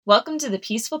Welcome to the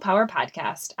Peaceful Power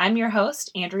Podcast. I'm your host,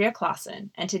 Andrea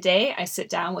Clausen, and today I sit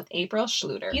down with April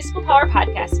Schluter. Peaceful Power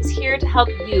Podcast is here to help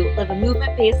you live a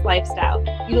movement-based lifestyle,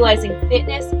 utilizing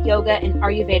fitness, yoga, and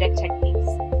Ayurvedic techniques.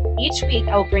 Each week,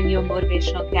 I will bring you a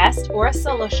motivational guest or a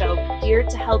solo show geared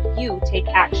to help you take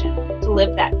action to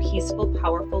live that peaceful,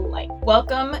 powerful life.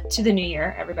 Welcome to the new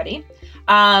year, everybody.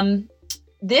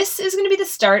 This is going to be the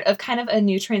start of kind of a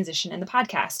new transition in the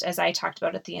podcast, as I talked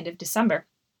about at the end of December.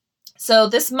 So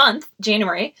this month,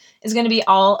 January, is going to be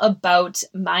all about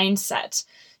mindset.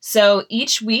 So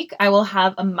each week I will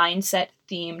have a mindset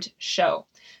themed show.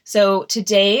 So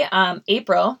today,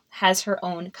 April has her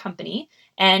own company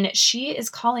and she is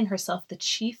calling herself the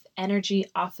Chief Energy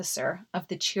Officer of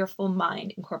the Cheerful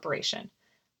Mind Incorporation.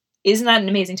 Isn't that an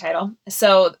amazing title?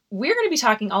 So we're going to be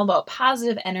talking all about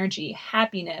positive energy,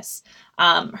 happiness.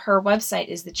 Her website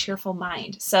is The Cheerful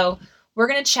Mind. So we're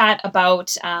going to chat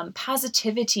about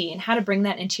positivity and how to bring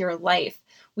that into your life.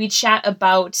 We chat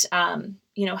about,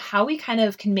 how we kind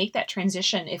of can make that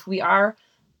transition. If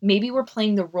maybe we're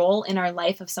playing the role in our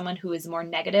life of someone who is more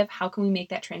negative, how can we make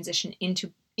that transition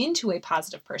into a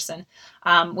positive person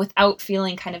without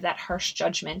feeling kind of that harsh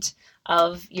judgment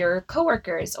of your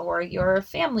coworkers or your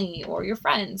family or your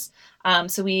friends.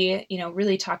 So we,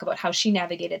 really talk about how she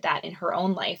navigated that in her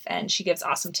own life, and she gives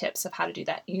awesome tips of how to do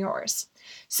that in yours.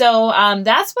 So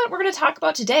that's what we're going to talk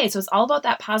about today. So it's all about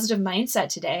that positive mindset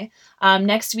today.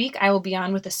 Next week, I will be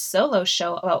on with a solo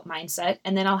show about mindset,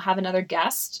 and then I'll have another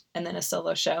guest, and then a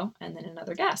solo show, and then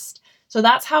another guest. So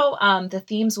that's how the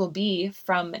themes will be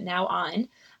from now on.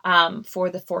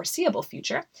 For the foreseeable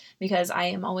future, because I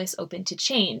am always open to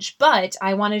change. But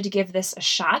I wanted to give this a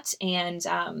shot and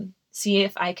see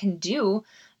if I can do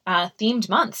themed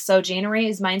months. So January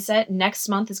is mindset. Next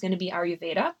month is going to be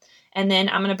Ayurveda. And then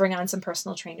I'm going to bring on some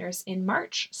personal trainers in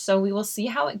March. So we will see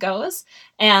how it goes.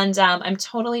 And I'm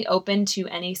totally open to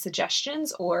any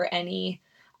suggestions or any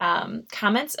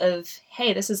comments of,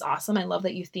 hey, this is awesome. I love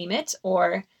that you theme it.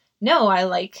 Or no, I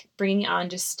like bringing on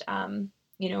just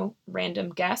random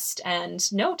guest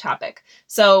and no topic.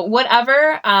 So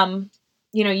whatever,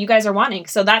 you guys are wanting.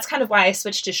 So that's kind of why I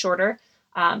switched to shorter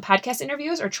podcast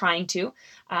interviews, or trying to.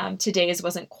 Today's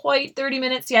wasn't quite 30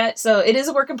 minutes yet. So it is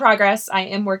a work in progress. I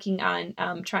am working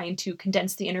on trying to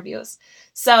condense the interviews.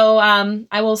 So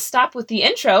I will stop with the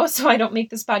intro so I don't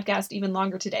make this podcast even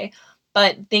longer today.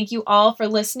 But thank you all for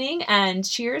listening, and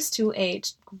cheers to a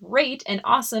great and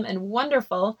awesome and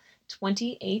wonderful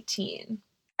 2018.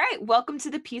 All right, welcome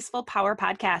to the Peaceful Power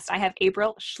Podcast. I have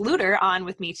April Schluter on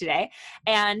with me today,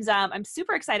 and I'm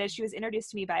super excited. She was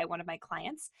introduced to me by one of my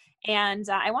clients, and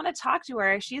I want to talk to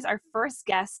her. She's our first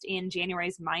guest in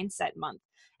January's Mindset Month,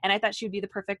 and I thought she would be the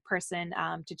perfect person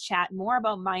to chat more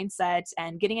about mindset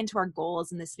and getting into our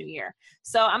goals in this new year.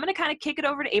 So I'm going to kind of kick it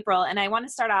over to April, and I want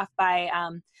to start off by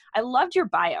I loved your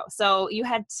bio. So you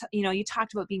had, you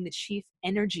talked about being the Chief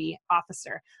Energy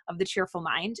Officer of the Cheerful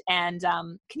Mind. And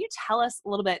can you tell us a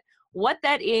little bit what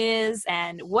that is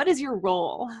and what is your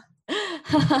role?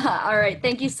 All right.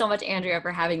 Thank you so much, Andrea,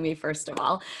 for having me, first of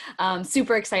all.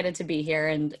 Super excited to be here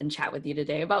and chat with you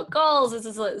today about goals. This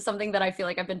is something that I feel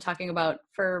like I've been talking about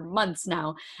for months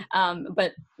now,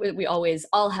 but we always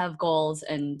all have goals,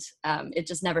 and it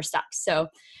just never stops. So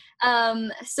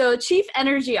Chief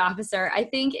Energy Officer, I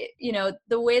think,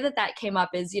 the way that came up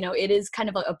is, it is kind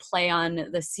of a play on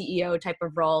the CEO type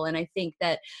of role. And I think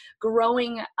that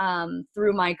growing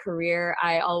through my career,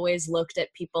 I always looked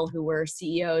at people who were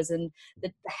CEOs and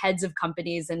the heads of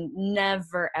companies and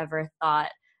never, ever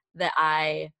thought that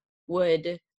I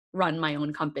would run my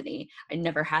own company. I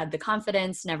never had the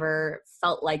confidence, never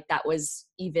felt like that was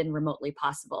even remotely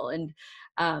possible. And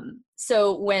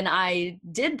so when I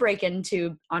did break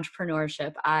into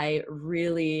entrepreneurship, I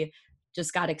really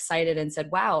just got excited and said,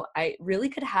 wow, I really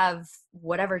could have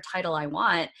whatever title I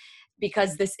want,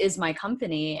 because this is my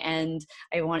company. And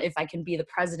if I can be the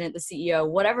president, the CEO,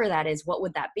 whatever that is, what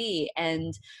would that be?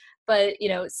 But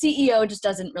CEO just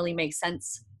doesn't really make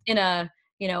sense in a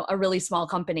really small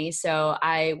company. So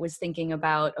I was thinking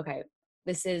about, okay,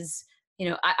 this is,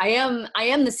 I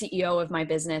am the CEO of my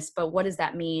business, but what does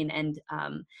that mean? And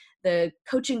the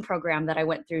coaching program that I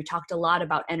went through talked a lot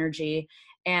about energy.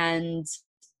 And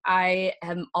I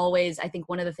think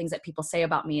one of the things that people say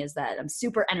about me is that I'm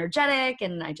super energetic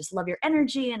and I just love your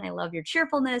energy and I love your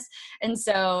cheerfulness. And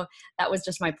so that was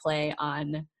just my play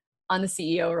on the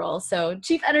CEO role. So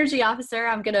Chief Energy Officer,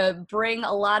 I'm going to bring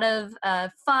a lot of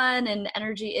fun and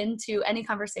energy into any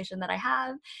conversation that I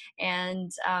have.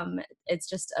 And it's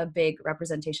just a big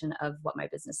representation of what my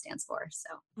business stands for.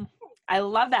 So I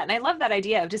love that. And I love that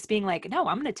idea of just being like, no,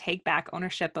 I'm going to take back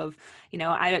ownership of,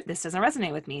 this doesn't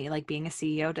resonate with me. Like being a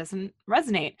CEO doesn't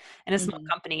resonate in a small Mhm.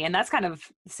 company. And that's kind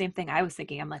of the same thing I was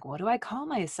thinking. I'm like, what do I call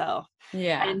myself?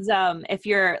 Yeah. And if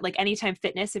you're like Anytime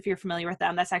Fitness, if you're familiar with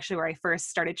them, that's actually where I first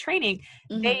started training.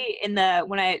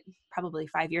 Mhm. Probably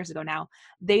 5 years ago now,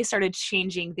 they started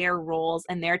changing their roles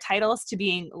and their titles to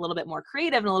being a little bit more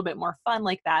creative and a little bit more fun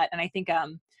like that. And I think,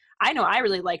 I know I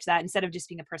really liked that. Instead of just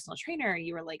being a personal trainer,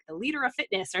 you were like the leader of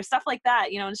fitness or stuff like that.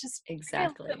 It's just a little bit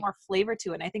Exactly. more flavor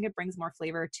to it. And I think it brings more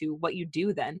flavor to what you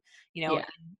do then, Yeah.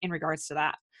 in regards to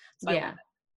that. So I love Yeah.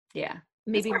 Yeah. it.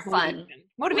 It's Maybe more fun.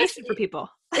 motivation for people.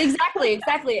 Exactly,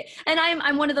 exactly. And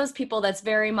I'm one of those people that's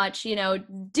very much,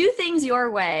 do things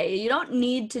your way. You don't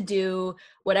need to do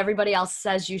what everybody else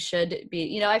says you should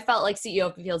be. I felt like CEO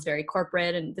feels very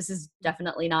corporate, and this is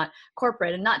definitely not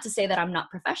corporate. And not to say that I'm not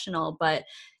professional, but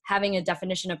having a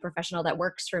definition of professional that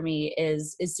works for me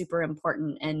is super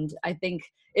important. And I think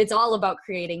it's all about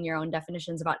creating your own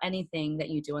definitions about anything that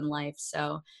you do in life.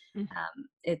 So Mhm.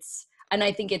 and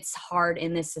I think it's hard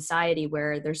in this society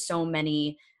where there's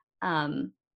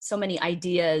um, so many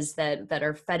ideas that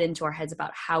are fed into our heads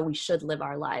about how we should live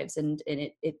our lives, and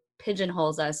it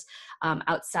pigeonholes us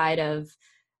outside of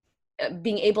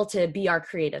being able to be our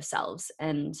creative selves,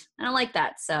 and I don't like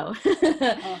that. So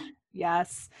Oh,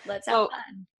 yes. let's have So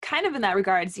fun. kind of in that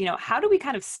regards, how do we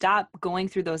kind of stop going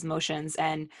through those motions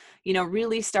and,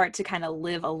 really start to kind of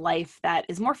live a life that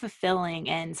is more fulfilling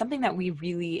and something that we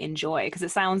really enjoy? Because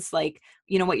it sounds like,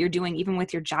 what you're doing, even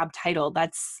with your job title,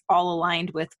 that's all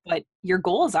aligned with what your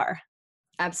goals are.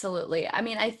 Absolutely. I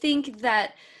mean, I think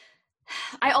that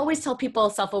I always tell people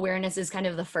self-awareness is kind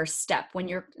of the first step when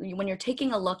you're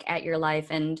taking a look at your life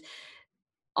and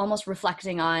almost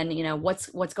reflecting on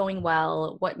what's going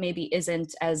well, what maybe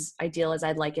isn't as ideal as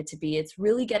I'd like it to be. It's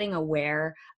really getting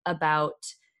aware about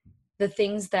the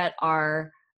things that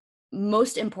are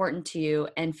most important to you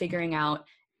and figuring out,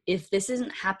 if this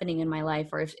isn't happening in my life,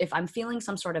 or if I'm feeling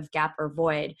some sort of gap or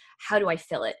void, how do I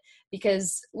fill it?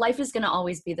 Because life is going to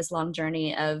always be this long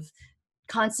journey of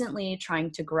constantly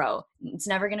trying to grow. It's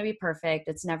never going to be perfect.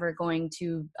 It's never going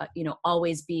to,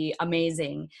 always be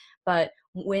amazing. But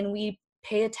when we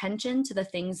pay attention to the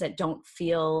things that don't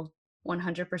feel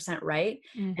 100% right,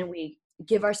 Mm. and we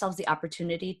give ourselves the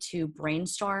opportunity to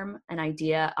brainstorm an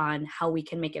idea on how we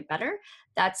can make it better,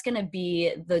 that's going to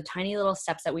be the tiny little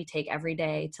steps that we take every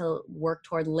day to work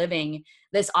toward living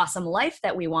this awesome life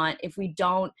that we want. If we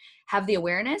don't have the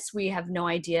awareness, we have no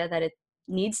idea that it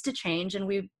needs to change, and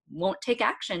we won't take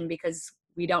action because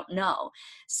we don't know.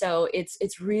 So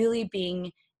it's really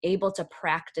being able to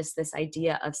practice this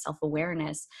idea of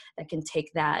self-awareness that can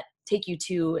take you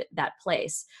to that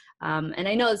place. And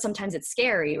I know that sometimes it's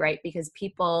scary, right? Because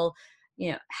people,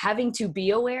 having to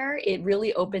be aware, it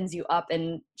really opens you up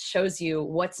and shows you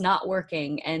what's not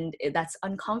working, and that's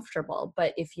uncomfortable.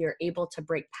 But if you're able to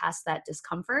break past that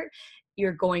discomfort,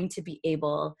 you're going to be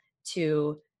able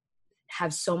to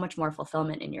have so much more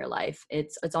fulfillment in your life.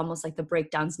 It's almost like the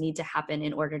breakdowns need to happen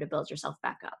in order to build yourself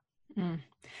back up. Mm.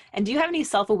 And do you have any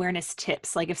self-awareness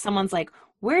tips? Like if someone's like,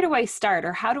 where do I start,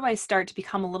 or how do I start to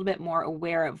become a little bit more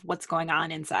aware of what's going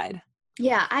on inside?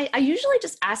 Yeah, I usually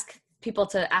just ask people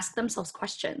to ask themselves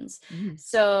questions. Mm.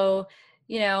 So,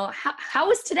 how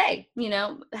was today?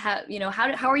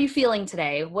 How are you feeling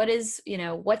today? What is,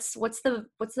 what's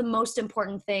the most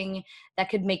important thing that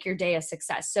could make your day a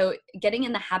success? So, getting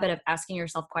in the habit of asking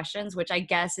yourself questions, which I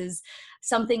guess is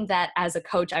something that as a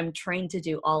coach I'm trained to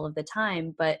do all of the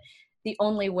time, but the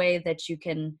only way that you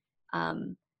can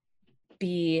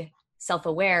be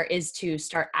self-aware is to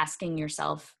start asking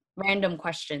yourself random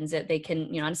questions that they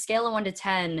can, on a scale of 1 to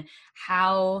 10,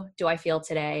 how do I feel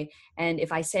today? And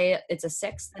if I say it's a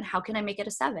 6, then how can I make it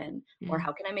a 7? Or Mm.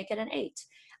 how can I make it an 8?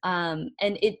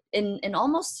 And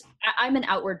almost, I'm an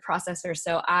outward processor,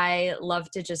 so I love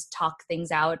to just talk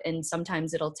things out, and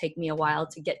sometimes it'll take me a while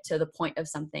to get to the point of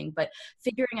something, but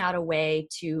figuring out a way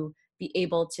to be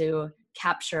able to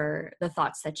capture the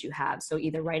thoughts that you have. So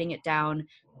either writing it down,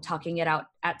 talking it out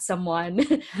at someone,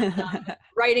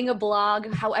 writing a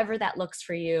blog, however that looks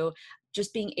for you,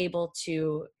 just being able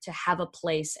to have a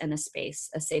place and a space,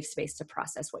 a safe space to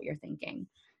process what you're thinking.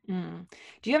 Mm.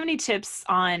 Do you have any tips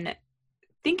on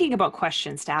thinking about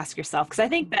questions to ask yourself? Because I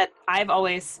think that I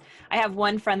have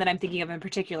one friend that I'm thinking of in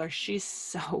particular. She's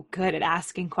so good at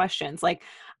asking questions. Like,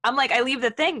 I leave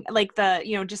the thing, like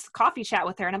just coffee chat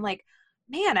with her, and I'm like,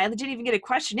 man, I didn't even get a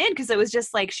question in because it was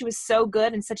just like she was so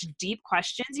good and such deep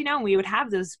questions, and we would have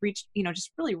those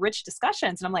just really rich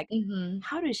discussions. And I'm like, Mm-hmm.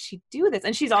 how does she do this?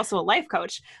 And she's also a life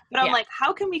coach. But I'm Yeah. like,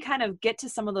 how can we kind of get to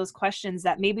some of those questions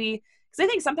that maybe, because I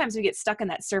think sometimes we get stuck in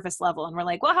that surface level and we're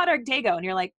like, well, how'd our day go? And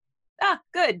you're like,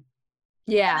 good.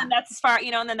 Yeah. And that's as far,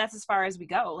 and then that's as far as we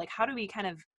go. Like, how do we kind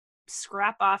of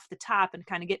scrap off the top and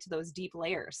kind of get to those deep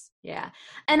layers? Yeah.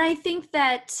 And I think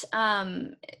that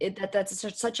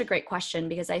that's such a great question,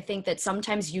 because I think that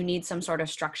sometimes you need some sort of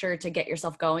structure to get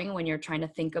yourself going when you're trying to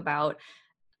think about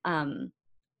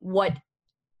what,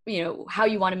 how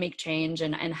you want to make change,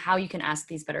 and how you can ask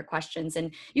these better questions.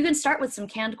 And you can start with some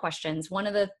canned questions. One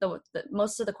of the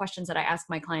most of the questions that I ask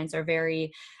my clients are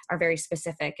very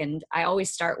specific. And I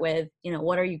always start with,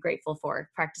 what are you grateful for?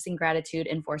 Practicing gratitude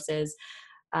enforces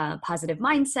positive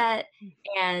mindset.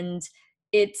 And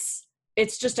it's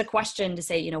just a question to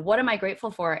say, what am I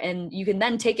grateful for? And you can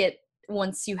then take it,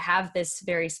 once you have this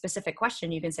very specific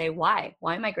question, you can say, why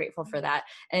am I grateful for that?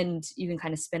 And you can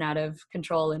kind of spin out of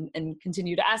control and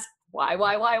continue to ask why.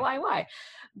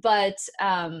 But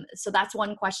so that's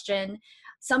one question.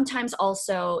 Sometimes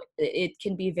also it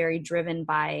can be very driven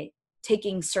by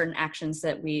taking certain actions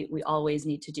that we always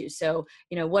need to do. So,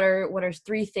 what are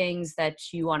 3 things that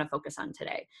you want to focus on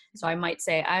today? So I might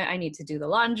say, I need to do the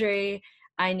laundry.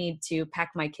 I need to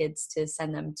pack my kids to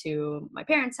send them to my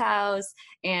parents' house.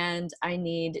 And I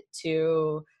need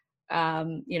to,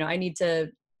 I need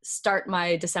to start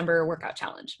my December workout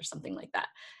challenge or something like that.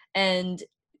 And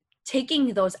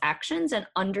taking those actions and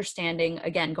understanding,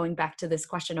 again, going back to this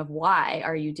question of why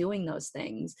are you doing those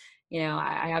things?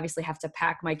 I obviously have to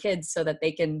pack my kids so that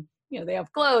they can, they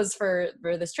have clothes for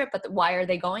this trip, but why are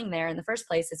they going there in the first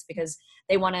place? It's because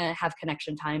they want to have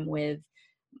connection time with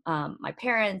my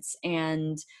parents,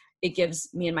 and it gives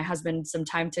me and my husband some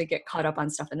time to get caught up on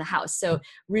stuff in the house. So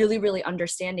really, really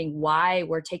understanding why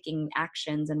we're taking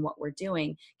actions and what we're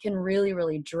doing can really,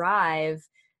 really drive,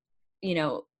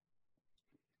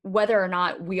 whether or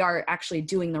not we are actually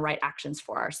doing the right actions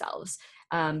for ourselves.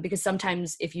 Because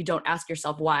sometimes if you don't ask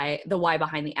yourself the why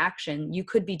behind the action, you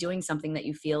could be doing something that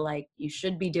you feel like you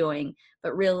should be doing,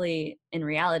 but really in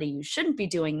reality, you shouldn't be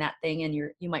doing that thing. And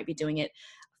you might be doing it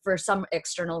for some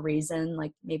external reason.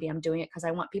 Like maybe I'm doing it because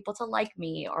I want people to like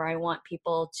me, or I want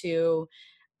people to,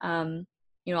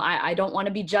 I don't want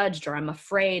to be judged, or I'm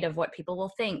afraid of what people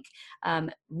will think.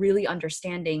 Really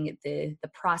understanding the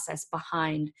process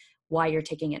behind why you're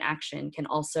taking an action can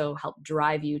also help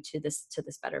drive you to this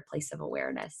better place of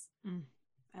awareness.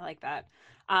 I like that.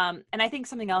 And I think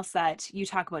something else that you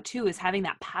talk about too is having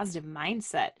that positive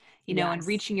mindset, and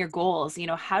reaching your goals.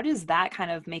 How does that kind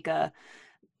of make a,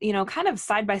 kind of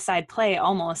side by side play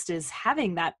almost, is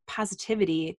having that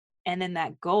positivity and then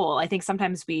that goal. I think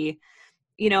sometimes we,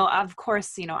 of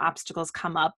course, obstacles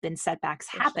come up and setbacks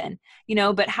happen,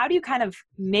 but how do you kind of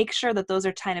make sure that those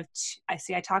are kind of,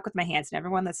 I talk with my hands, and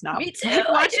everyone that's not like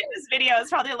watching this video is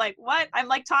probably like, what? I'm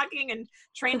like talking and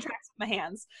train tracks with my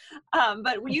hands.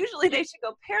 But usually they should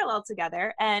go parallel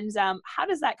together. And how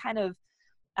does that kind of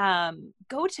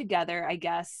go together, I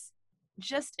guess,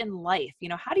 just in life?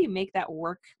 How do you make that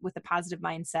work with a positive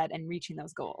mindset and reaching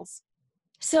those goals?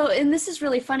 So, and this is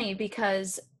really funny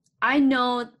because I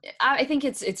think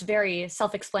it's very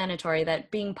self-explanatory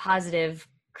that being positive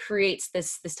creates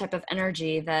this type of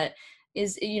energy that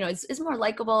is, is more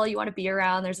likable. You want to be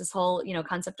around. There's this whole,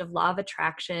 concept of law of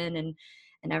attraction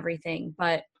and everything.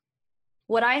 But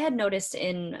what I had noticed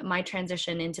in my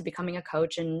transition into becoming a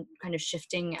coach and kind of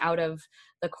shifting out of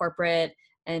the corporate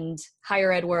and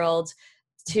higher ed world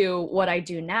to what I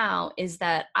do now is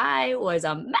that I was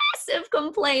a massive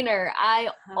complainer. I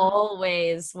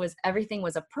always was, everything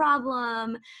was a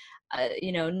problem.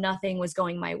 Nothing was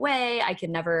going my way. I could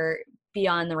never be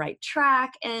on the right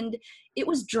track. And it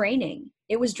was draining.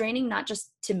 It was draining, not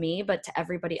just to me, but to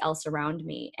everybody else around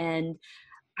me. And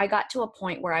I got to a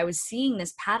point where I was seeing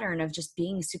this pattern of just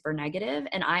being super negative.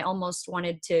 And I almost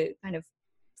wanted to kind of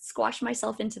squash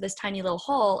myself into this tiny little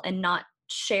hole and not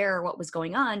share what was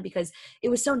going on because it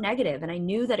was so negative, and I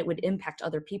knew that it would impact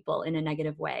other people in a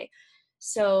negative way.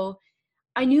 So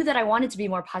I knew that I wanted to be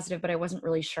more positive, but I wasn't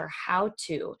really sure how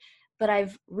to. But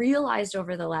I've realized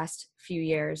over the last few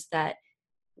years that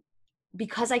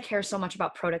because I care so much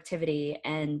about productivity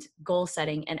and goal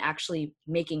setting and actually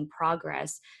making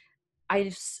progress,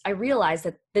 I realized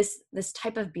that this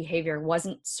type of behavior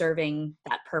wasn't serving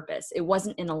that purpose. It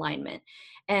wasn't in alignment.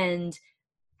 And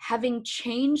having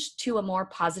changed to a more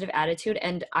positive attitude,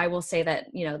 and I will say that,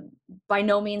 by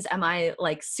no means am I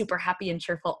like super happy and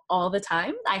cheerful all the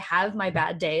time. I have my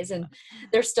bad days, and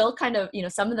they're still kind of,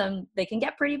 some of them, they can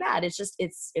get pretty bad. It's just,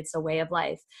 it's a way of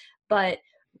life. but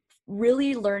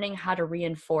really learning how to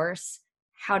reinforce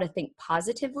how to think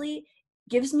positively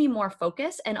gives me more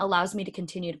focus and allows me to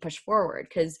continue to push forward.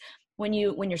 Because when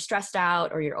you're stressed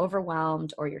out or you're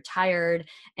overwhelmed or you're tired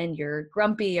and you're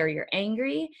grumpy or you're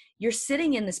angry, you're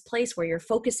sitting in this place where you're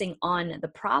focusing on the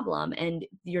problem and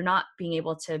you're not being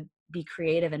able to be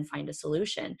creative and find a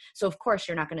solution. So of course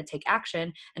you're not going to take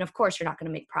action, and of course you're not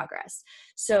going to make progress.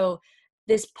 So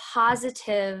this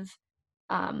positive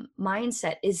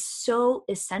mindset is so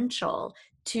essential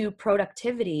to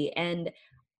productivity. And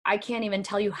I can't even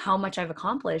tell you how much I've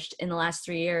accomplished in the last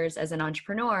 3 years as an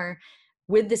entrepreneur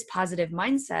with this positive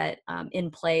mindset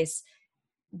in place.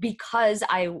 Because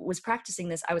I was practicing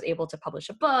this, I was able to publish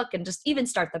a book and just even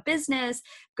start the business,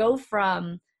 go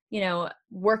from,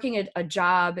 working a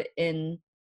job in,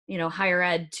 higher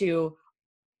ed to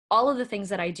all of the things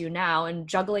that I do now and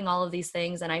juggling all of these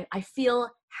things. And I feel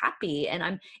happy and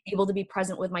I'm able to be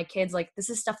present with my kids. Like, this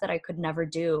is stuff that I could never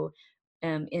do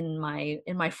in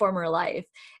my former life.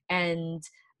 And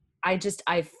I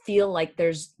feel like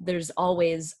there's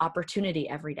always opportunity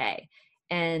every day.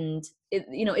 And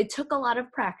it took a lot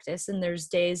of practice, and there's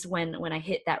days when I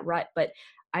hit that rut, but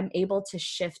I'm able to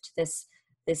shift this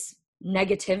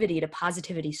negativity to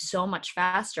positivity so much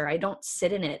faster. I don't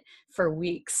sit in it for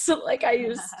weeks like I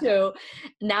used to.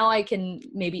 Now I can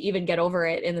maybe even get over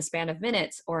it in the span of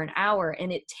minutes or an hour,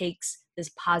 and it takes this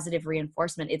positive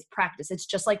reinforcement. It's practice. It's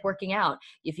just like working out.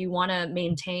 If you want to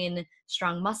maintain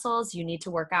strong muscles, you need to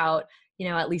work out,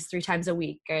 at least 3 times a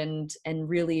week, and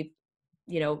really,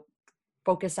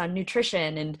 focus on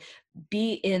nutrition and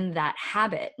be in that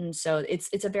habit. And so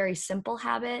it's a very simple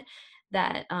habit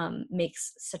that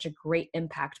makes such a great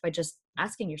impact by just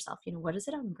asking yourself, what is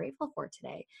it I'm grateful for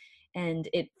today? And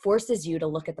it forces you to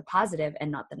look at the positive and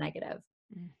not the negative.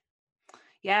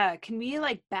 Yeah. Can we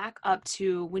back up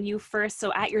to when you first,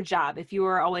 so at your job, if you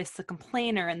were always the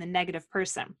complainer and the negative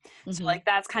person, so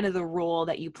that's kind of the role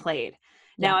that you played.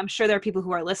 Now, I'm sure there are people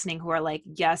who are listening who are like,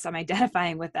 yes, I'm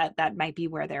identifying with that. That might be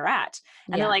where they're at.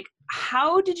 And they're like,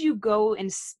 how did you go and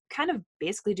kind of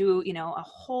basically do, a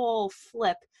whole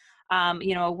flip, a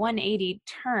 180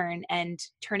 turn and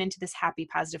turn into this happy,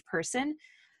 positive person?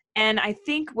 And I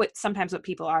think what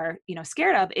people are,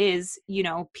 scared of is,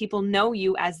 people know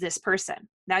you as this person.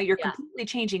 Now you're completely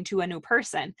changing to a new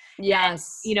person.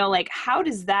 Yes. And, how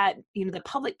does that, the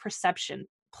public perception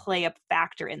play a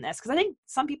factor in this? Because I think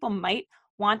some people might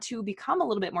want to become a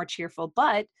little bit more cheerful,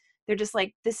 but they're just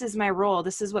like, this is my role.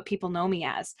 This is what people know me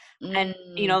as. And,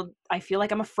 I feel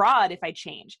like I'm a fraud if I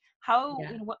change.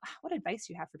 What advice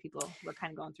do you have for people who are kind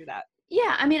of going through that?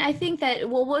 Yeah, I mean, I think that,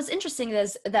 what was interesting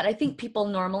is that I think people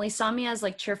normally saw me as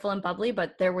cheerful and bubbly,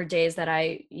 but there were days that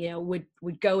I, would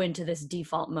go into this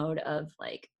default mode of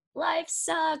life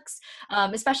sucks,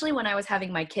 especially when I was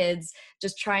having my kids,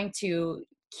 just trying to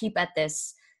keep at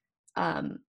this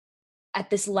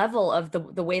level of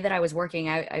the way that I was working.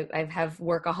 I have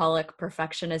workaholic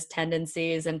perfectionist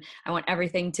tendencies, and I want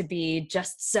everything to be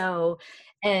just so.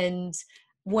 And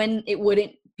when it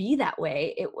wouldn't be that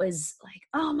way, it was like,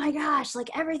 oh my gosh,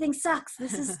 everything sucks.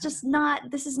 This is just not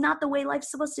the way life's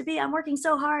supposed to be. I'm working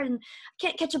so hard and I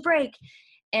can't catch a break.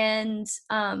 And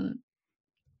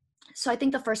so I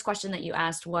think the first question that you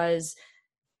asked was,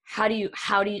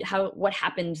 what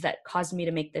happened that caused me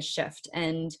to make this shift?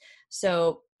 And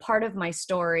so part of my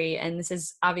story, and this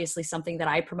is obviously something that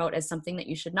I promote as something that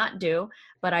you should not do,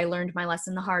 but I learned my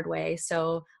lesson the hard way.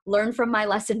 So learn from my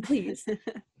lesson, please.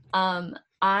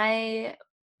 I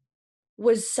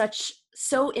was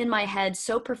so in my head,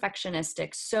 so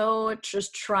perfectionistic, so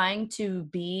just trying to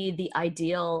be the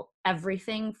ideal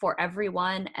everything for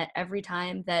everyone at every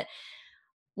time, that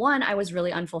one, I was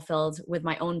really unfulfilled with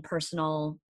my own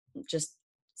personal just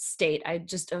state. I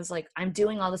was like, I'm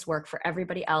doing all this work for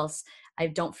everybody else. I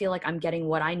don't feel like I'm getting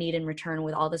what I need in return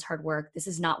with all this hard work. This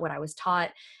is not what I was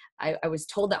taught. I was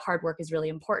told that hard work is really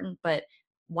important, but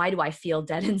why do I feel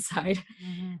dead inside?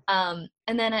 And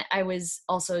then I was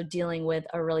also dealing with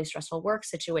a really stressful work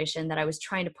situation that I was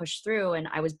trying to push through. And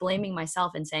I was blaming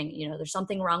myself and saying, there's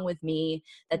something wrong with me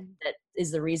that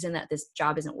is the reason that this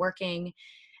job isn't working.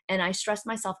 And I stressed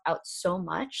myself out so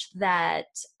much that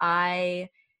I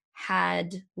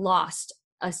had lost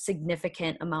a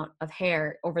significant amount of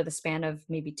hair over the span of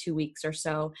maybe 2 weeks or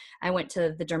so. I went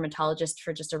to the dermatologist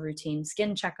for just a routine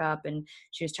skin checkup, and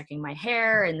she was checking my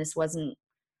hair, and this wasn't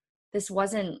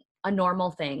a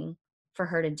normal thing for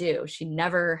her to do. She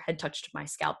never had touched my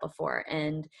scalp before.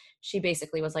 And she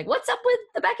basically was like, what's up with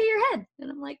the back of your head? And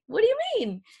I'm like, what do you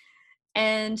mean?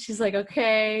 And she's like,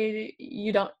 okay,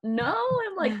 you don't know?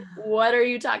 I'm like, what are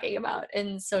you talking about?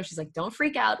 And so she's like, don't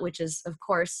freak out, which is, of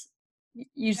course,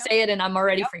 You say it and I'm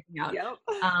already Yep. freaking out.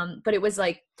 Yep. But it was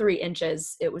like 3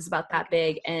 inches. It was about that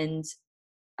big. And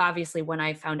obviously when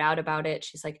I found out about it,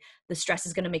 she's like, the stress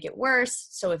is going to make it worse.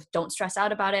 So if don't stress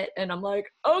out about it. And I'm like,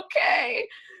 okay,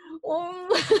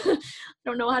 I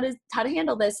don't know how to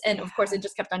handle this. And of course it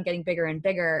just kept on getting bigger and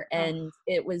bigger. And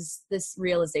it was this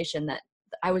realization that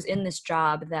I was in this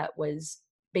job that was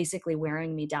basically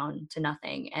wearing me down to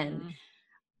nothing. And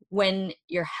when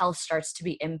your health starts to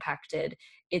be impacted,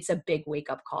 it's a big wake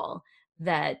up call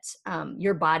that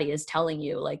your body is telling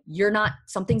you like,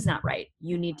 something's not right.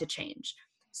 You need to change.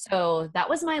 So that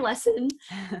was my lesson.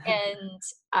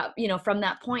 And, from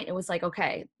that point, it was like,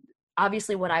 okay,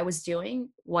 obviously what I was doing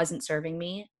wasn't serving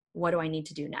me. What do I need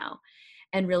to do now?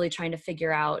 And really trying to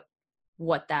figure out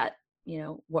what that,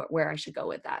 where I should go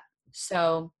with that.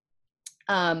 So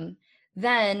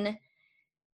then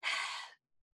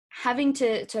having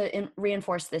to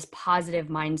reinforce this positive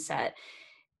mindset,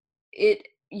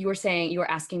 you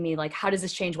were asking me like, how does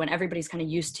this change when everybody's kind of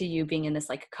used to you being in this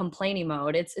like complaining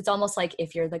mode? It's almost like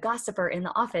if you're the gossiper in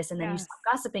the office and then you stop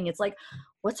gossiping, it's like,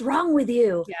 what's wrong with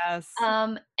you? Yes.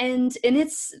 And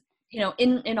it's,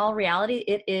 in all reality,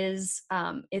 it is,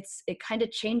 it kind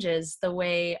of changes the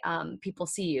way people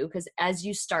see you. Because as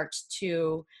you start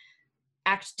to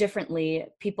act differently,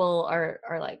 people are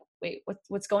like, wait,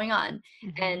 what's going on?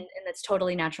 And that's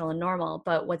totally natural and normal.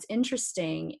 But what's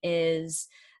interesting is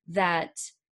that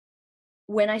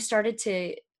when I started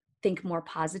to think more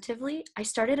positively, I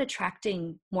started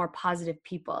attracting more positive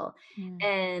people.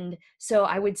 And so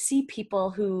I would see people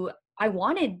who I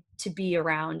wanted to be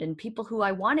around and people who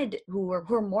I wanted, who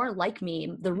were more like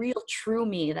me, the real true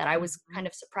me that I was kind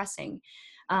of suppressing.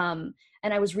 And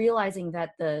I was realizing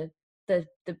that the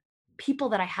people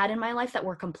that I had in my life that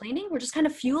were complaining were just kind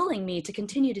of fueling me to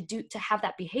continue to have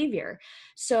that behavior.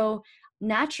 So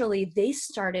naturally they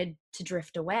started to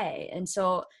drift away. And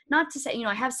so not to say,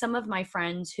 I have some of my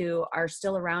friends who are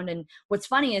still around. And what's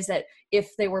funny is that if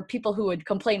they were people who would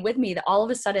complain with me, that all of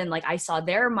a sudden, like I saw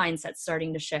their mindset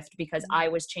starting to shift because I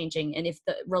was changing. And if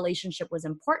the relationship was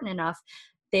important enough,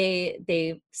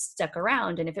 they stuck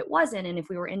around. And if it wasn't, and if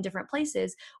we were in different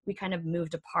places, we kind of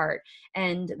moved apart.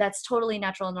 And that's totally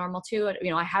natural and normal too.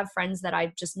 I have friends that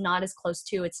I'm just not as close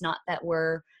to. It's not that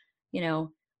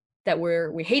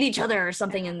we hate each other or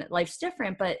something and that life's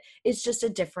different, but it's just a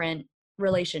different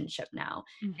relationship now.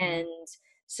 And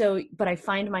so, but I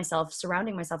find myself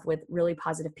surrounding myself with really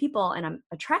positive people, and I'm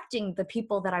attracting the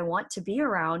people that I want to be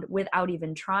around without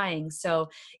even trying. So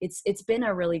it's been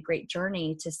a really great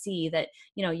journey to see that,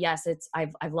 yes,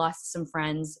 I've lost some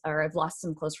friends, or I've lost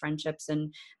some close friendships,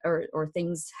 and or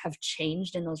things have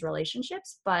changed in those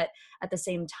relationships. But at the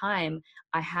same time,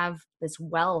 I have this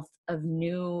wealth of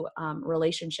new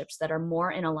relationships that are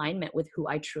more in alignment with who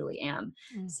I truly am.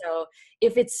 So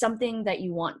if it's something that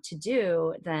you want to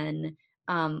do, then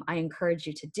I encourage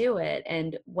you to do it.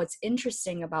 And what's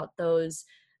interesting about those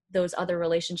other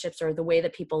relationships, or the way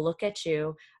that people look at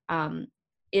you,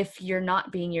 if you're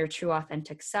not being your true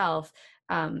authentic self,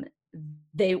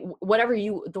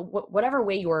 whatever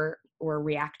way you were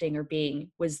reacting or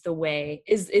being was the way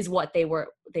is what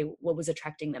what was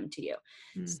attracting them to you.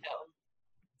 So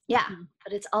yeah,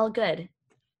 but it's all good.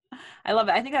 I love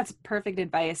it. I think that's perfect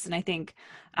advice. And I think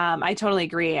I totally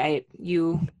agree.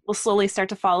 You will slowly start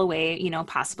to fall away,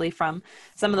 possibly from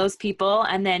some of those people.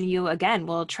 And then you, again,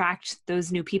 will attract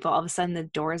those new people. All of a sudden the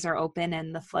doors are open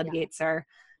and the floodgates are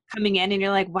coming in, and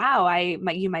you're like, wow,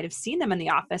 you might've seen them in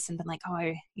the office and been like, oh,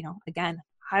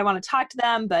 I want to talk to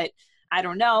them, but I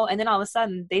don't know. And then all of a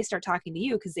sudden they start talking to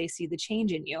you because they see the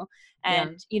change in you.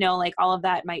 And, like all of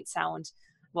that might sound,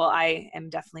 well, I am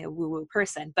definitely a woo-woo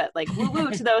person, but like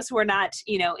woo-woo to those who are not,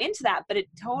 into that, but it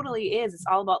totally is. It's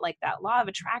all about like that law of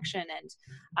attraction and,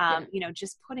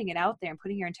 just putting it out there and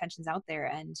putting your intentions out there,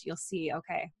 and you'll see,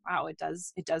 okay, wow, it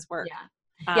does work.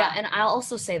 Yeah. And I'll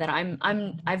also say that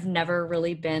I've never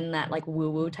really been that like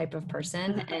woo-woo type of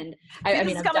person. And I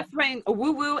mean, I'm coming from a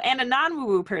woo-woo and a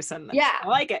non-woo-woo person. Yeah, I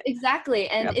like it. Exactly.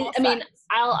 And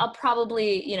I'll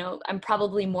probably, I'm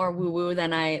probably more woo-woo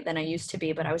than I used to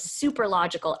be, but I was super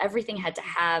logical. Everything had to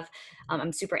have,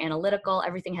 I'm super analytical.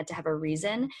 Everything had to have a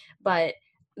reason. But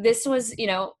this was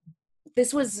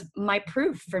my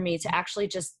proof for me to actually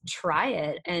just try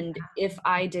it. And if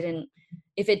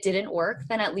it didn't work,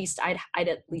 then at least I'd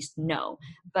at least know.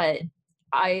 But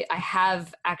I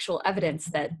have actual evidence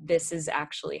that this is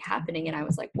actually happening. And I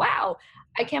was like, wow,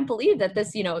 I can't believe that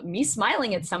this, me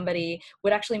smiling at somebody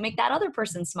would actually make that other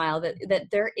person smile, that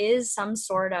there is some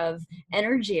sort of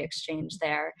energy exchange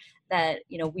there that,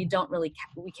 you know, we can't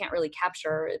really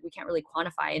capture, we can't really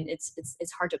quantify. And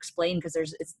it's hard to explain because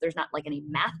there's not like any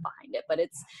math behind it, but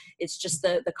it's just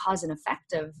the cause and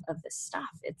effect of this stuff.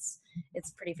 It's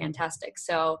pretty fantastic.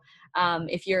 So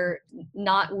if you're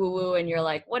not woo woo and you're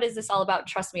like, what is this all about?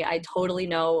 Trust me, I totally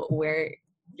know where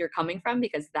you're coming from,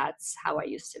 because that's how I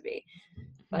used to be.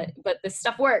 But this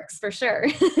stuff works for sure.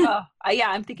 Yeah,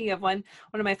 I'm thinking of one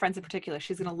of my friends in particular.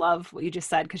 She's going to love what you just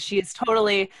said, because she is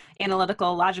totally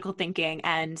analytical, logical thinking.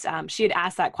 And she had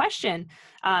asked that question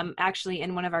actually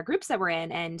in one of our groups that we're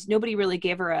in, and nobody really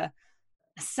gave her a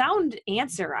sound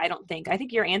answer, I don't think. I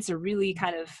think your answer really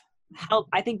kind of helped.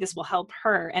 I think this will help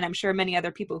her, and I'm sure many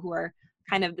other people who are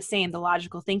kind of the same, the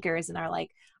logical thinkers, and are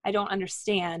like, I don't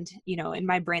understand, you know, in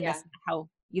my brain, that's not how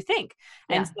you think.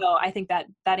 And so I think that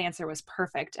answer was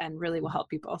perfect and really will help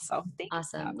people. So thank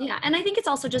Awesome. you. Yeah. And I think it's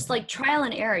also just like trial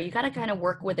and error. You got to kind of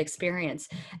work with experience.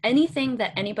 Anything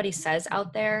that anybody says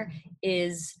out there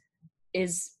is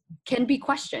can be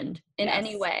questioned in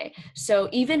any way. So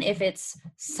even if it's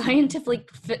scientifically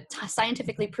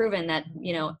proven that,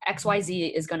 you know,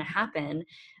 XYZ is going to happen,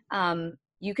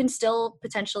 you can still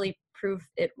potentially prove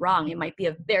it wrong. It might be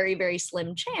a very, very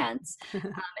slim chance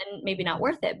and maybe not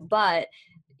worth it, but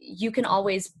you can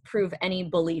always prove any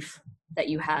belief that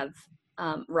you have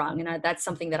wrong. And that's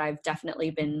something that I've definitely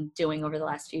been doing over the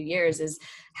last few years, is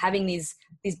having these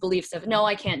beliefs of, no,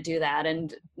 I can't do that.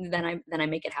 And then I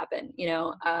make it happen. You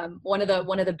know, one of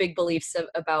the big beliefs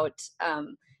about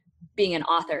being an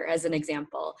author, as an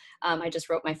example, I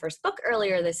just wrote my first book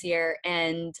earlier this year,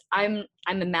 and I'm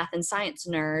a math and science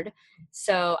nerd.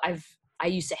 So I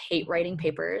used to hate writing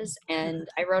papers, and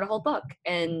I wrote a whole book.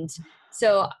 And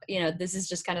so, you know, this is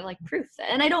just kind of like proof.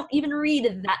 And I don't even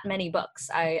read that many books.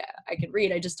 I could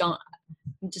read, I'm just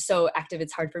so active.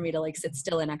 It's hard for me to like sit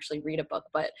still and actually read a book,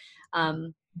 but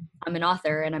I'm an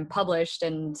author and I'm published,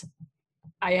 and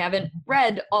I haven't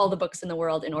read all the books in the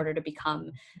world in order to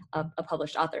become a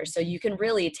published author. So you can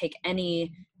really take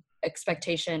any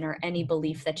expectation or any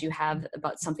belief that you have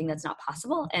about something that's not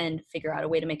possible and figure out a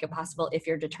way to make it possible if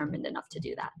you're determined enough to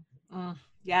do that.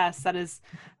 Yes, that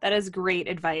is great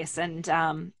advice. And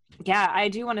yeah, I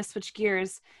do want to switch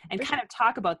gears and kind of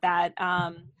talk about that.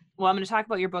 Well, I'm going to talk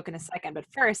about your book in a second, but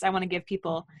first I want to give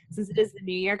people, since it is the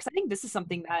new year, because I think this is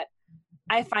something that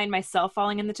I find myself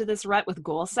falling into this rut with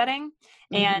goal setting.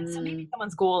 And so maybe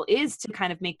someone's goal is to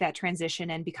kind of make that transition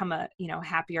and become a, you know,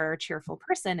 happier, cheerful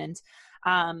person. And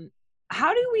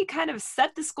how do we kind of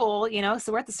set this goal, you know?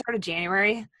 So we're at the start of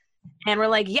January and we're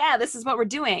like, yeah, this is what we're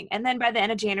doing. And then by the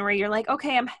end of January, you're like,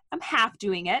 okay, I'm half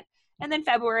doing it. And then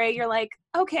February, you're like,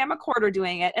 okay, I'm a quarter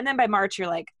doing it. And then by March, you're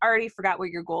like, I already forgot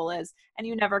what your goal is. And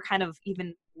you never kind of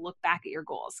even look back at your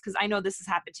goals. Because I know this has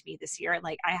happened to me this year.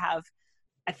 Like I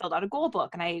filled out a goal book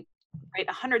and I write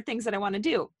 100 things that I want to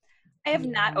do. I have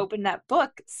not opened that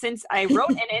book since I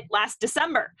wrote in it last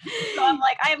December. So I'm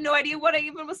like, I have no idea what I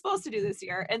even was supposed to do this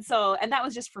year. And that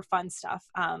was just for fun stuff.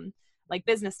 Like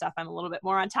business stuff, I'm a little bit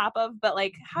more on top of, but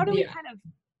like, how do we kind of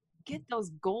get those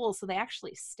goals so they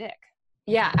actually stick?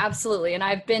 Yeah, absolutely. And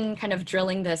I've been kind of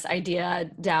drilling this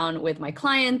idea down with my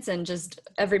clients and just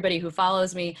everybody who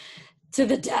follows me to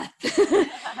the death.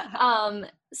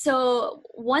 So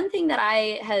one thing that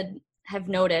I have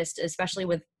noticed, especially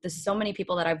with so many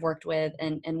people that I've worked with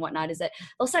and whatnot, is that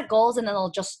they'll set goals and then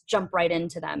they'll just jump right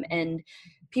into them. And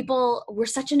we're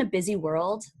such in a busy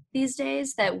world these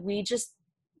days that we just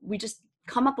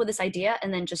come up with this idea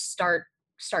and then just start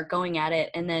going at it.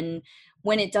 And then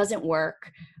when it doesn't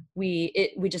work, we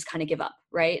just kind of give up,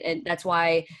 right? And that's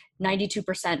why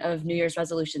 92% of New Year's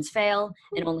resolutions fail,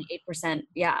 and only 8%,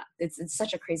 it's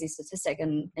such a crazy statistic,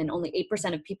 and only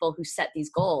 8% of people who set these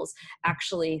goals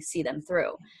actually see them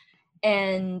through.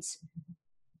 And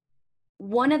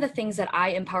one of the things that I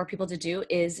empower people to do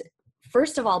is,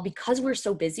 first of all, because we're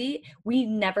so busy, we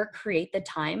never create the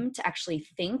time to actually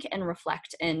think and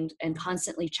reflect and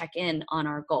constantly check in on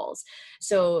our goals.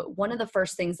 So one of the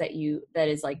first things that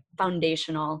is like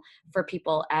foundational for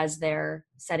people as they're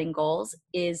setting goals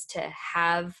is to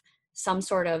have some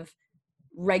sort of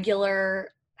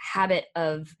regular habit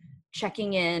of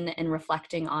checking in and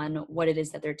reflecting on what it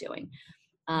is that they're doing.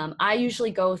 I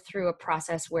usually go through a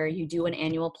process where you do an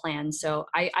annual plan. So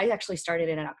I actually started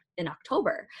in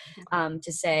October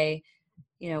to say,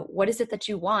 you know, what is it that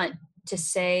you want to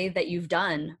say that you've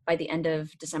done by the end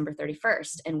of December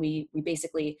 31st? And we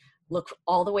basically look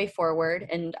all the way forward.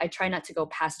 And I try not to go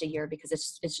past a year because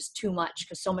it's just too much,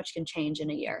 because so much can change in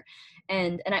a year.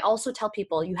 And I also tell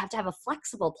people you have to have a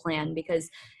flexible plan, because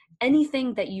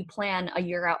anything that you plan a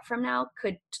year out from now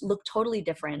could look totally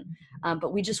different.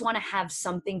 But we just want to have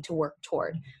something to work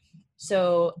toward.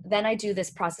 So then I do this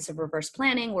process of reverse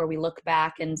planning where we look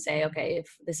back and say, okay,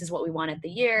 if this is what we want at the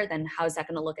year, then how is that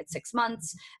going to look at 6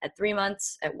 months, at 3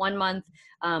 months, at 1 month?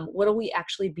 What will we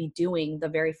actually be doing the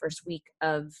very first week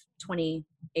of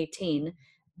 2018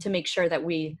 to make sure that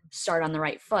we start on the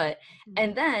right foot?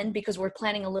 And then, because we're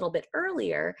planning a little bit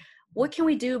earlier, what can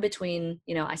we do between,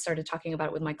 I started talking about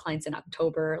it with my clients in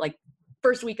October, like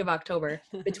first week of October,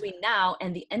 between now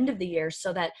and the end of the year,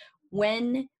 so that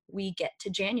when we get to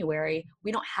January,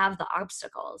 we don't have the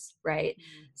obstacles, right?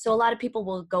 So a lot of people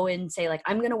will go in and say, like,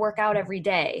 I'm going to work out every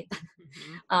day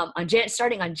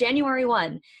starting on January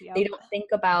 1. Yep. They don't think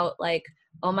about like,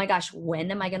 oh my gosh, when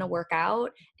am I going to work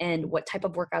out, and what type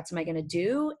of workouts am I going to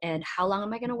do, and how long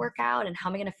am I going to work out, and how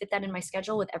am I going to fit that in my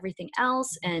schedule with everything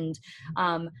else, and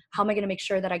how am I going to make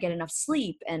sure that I get enough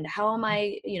sleep, and how am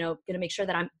I, going to make sure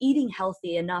that I'm eating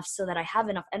healthy enough so that I have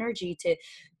enough energy to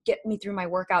get me through my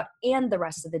workout and the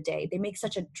rest of the day. They make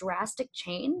such a drastic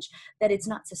change that it's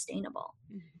not sustainable.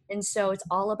 And so it's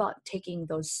all about taking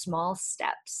those small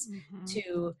steps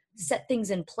to set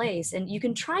things in place. And you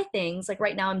can try things like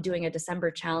right now I'm doing a December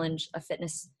challenge, a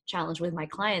fitness challenge with my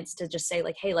clients to just say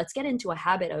like, hey, let's get into a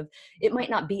habit of, it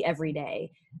might not be every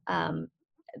day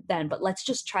but let's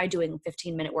just try doing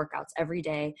 15-minute workouts every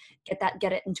day,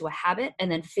 get it into a habit,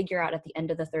 and then figure out at the end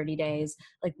of the 30 days,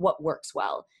 like what works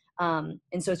well. And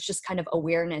so it's just kind of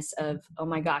awareness of, oh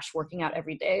my gosh, working out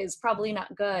every day is probably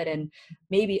not good. And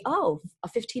maybe, a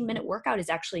 15-minute workout is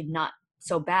actually not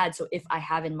so bad. So if I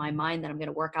have in my mind that I'm going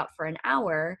to work out for an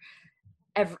hour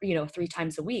every, 3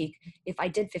 times a week, if I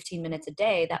did 15 minutes a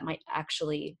day, that might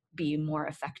actually be more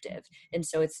effective. And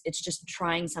so it's just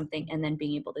trying something and then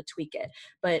being able to tweak it.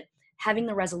 But having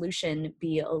the resolution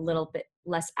be a little bit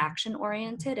less action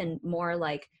oriented and more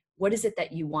like, what is it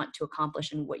that you want to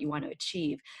accomplish and what you want to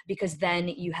achieve? Because then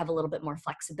you have a little bit more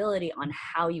flexibility on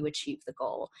how you achieve the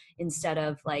goal, instead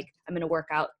of like, I'm going to work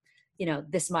out,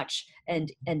 this much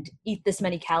and eat this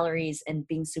many calories and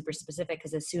being super specific.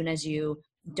 Because as soon as you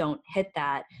don't hit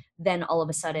that, then all of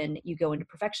a sudden you go into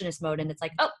perfectionist mode and it's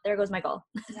like, oh, there goes my goal.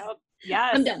 Yep.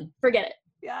 Yes. I'm done. Forget it.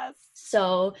 Yes.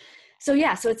 So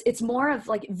it's more of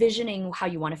like visioning how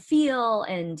you want to feel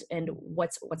and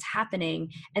what's happening,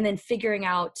 and then figuring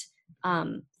out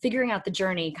the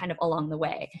journey kind of along the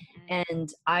way.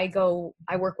 And I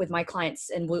work with my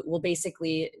clients, and we'll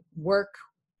basically work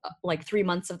like 3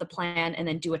 months of the plan and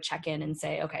then do a check-in and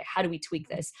say, okay, how do we tweak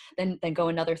this? Then go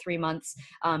another 3 months.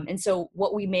 And so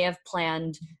what we may have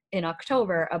planned in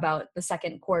October about the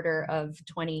second quarter of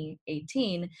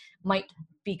 2018 might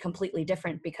be completely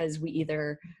different, because we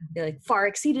either like far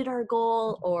exceeded our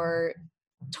goal, or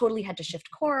totally had to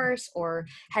shift course, or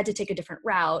had to take a different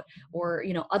route, or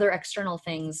other external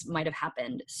things might have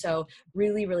happened. So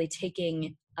really, really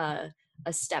taking a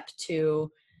step to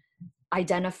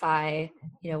identify,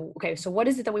 okay, so what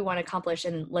is it that we want to accomplish?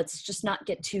 And let's just not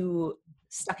get too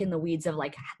stuck in the weeds of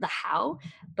like the how,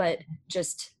 but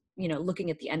just, looking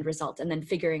at the end result and then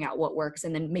figuring out what works,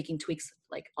 and then making tweaks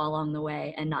like all along the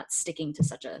way, and not sticking to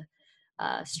such a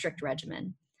strict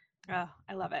regimen. Oh,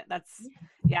 I love it. That's,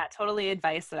 totally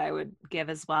advice that I would give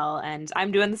as well. And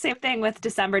I'm doing the same thing with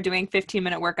December, doing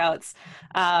 15-minute workouts,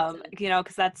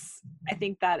 because that's, I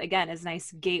think that again is a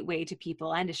nice gateway to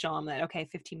people, and to show them that, okay,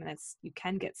 15 minutes, you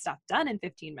can get stuff done in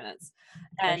 15 minutes.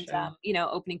 And, sure.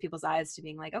 Opening people's eyes to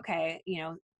being like, okay,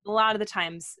 a lot of the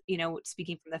times,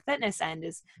 speaking from the fitness end,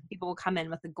 is people will come in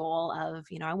with the goal of,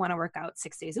 I want to work out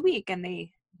 6 days a week, and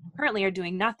they currently are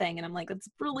doing nothing. And I'm like, that's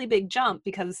a really big jump,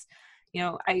 because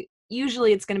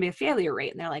usually it's going to be a failure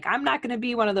rate. And they're like, I'm not going to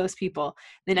be one of those people.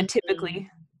 Then typically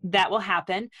that will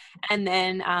happen. And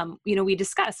then, we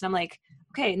discuss, and I'm like,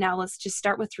 okay, now let's just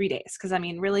start with 3 days. Cause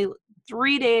really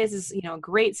 3 days is, a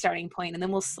great starting point. And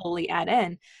then we'll slowly add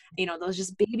in, those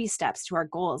just baby steps to our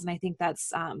goals. And I think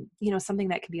that's, something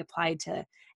that can be applied to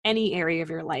any area of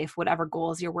your life. Whatever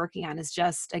goals you're working on, is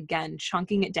just, again,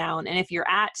 chunking it down. And if you're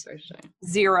at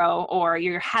 0, or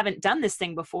you haven't done this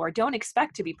thing before, don't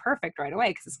expect to be perfect right away,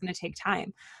 because it's going to take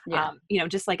time. Yeah.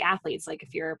 Just like athletes, like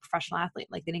if you're a professional athlete,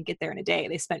 like they didn't get there in a day.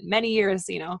 They spent many years,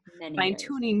 fine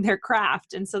tuning their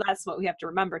craft. And so that's what we have to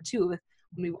remember too,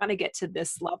 when we want to get to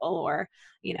this level, or,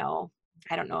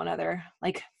 I don't know, another,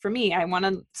 like for me, I want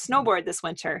to snowboard this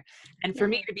winter. And for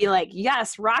me to be like,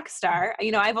 yes, rock star,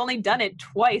 I've only done it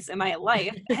twice in my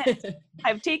life.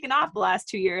 I've taken off the last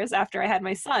 2 years after I had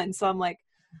my son. So I'm like,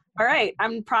 all right,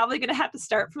 I'm probably going to have to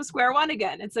start from square one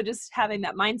again. And so just having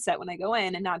that mindset when I go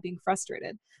in, and not being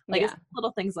frustrated, like it's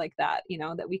little things like that,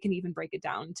 that we can even break it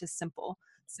down to simple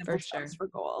steps for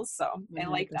goals. So 100%. I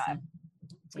like that.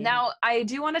 Yeah. Now, I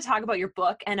do want to talk about your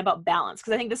book and about balance,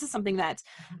 because I think this is something that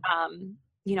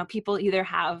people either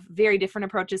have very different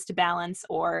approaches to balance,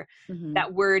 or Mhm.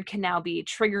 that word can now be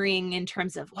triggering in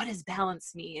terms of what does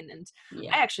balance mean? And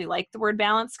Yeah. I actually like the word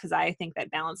balance because I think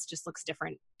that balance just looks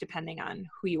different depending on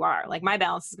who you are. Like my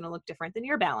balance is going to look different than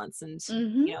your balance, and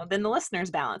Mhm. than the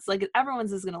listener's balance. Like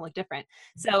everyone's is going to look different.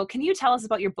 So can you tell us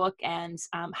about your book and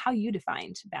how you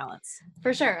defined balance?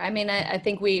 For sure. I mean, I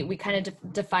think we kind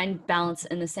of define balance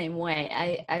in the same way.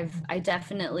 I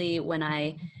definitely, when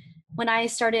I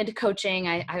started coaching,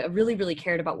 I really, really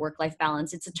cared about work-life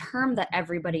balance. It's a term that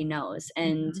everybody knows.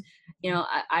 And, Mhm.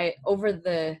 I over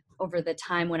the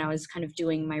time when I was kind of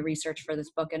doing my research for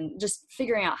this book and just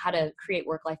figuring out how to create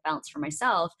work-life balance for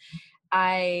myself,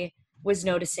 I was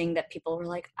noticing that people were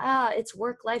like, it's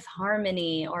work-life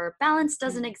harmony, or balance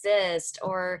doesn't exist,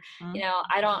 or, Mhm.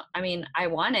 I mean, I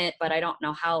want it, but I don't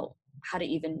know how to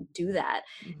even do that.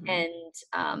 Mhm.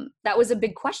 And that was a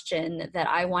big question that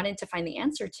I wanted to find the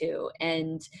answer to.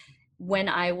 And when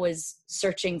I was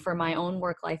searching for my own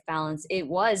work-life balance, it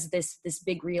was this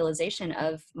big realization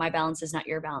of my balance is not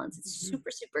your balance. It's Mhm. super,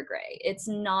 super gray. It's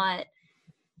not,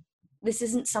 this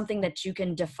isn't something that you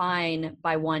can define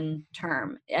by one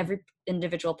term. Every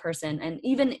individual person, and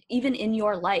even in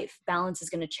your life, balance is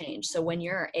going to change. So when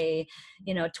you're a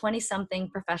 20 something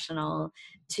professional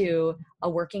to a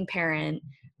working parent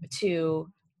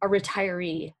to a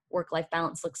retiree, work life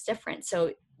balance looks different.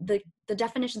 So the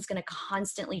definition is going to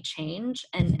constantly change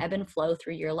and ebb and flow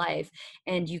through your life,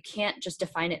 and you can't just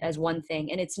define it as one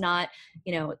thing. And it's not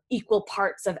equal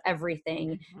parts of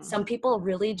everything. Mhm. Some people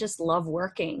really just love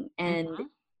working, and Mhm.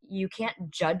 you can't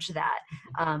judge that.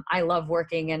 I love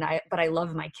working, but I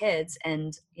love my kids.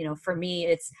 And, for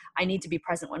me, I need to be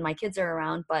present when my kids are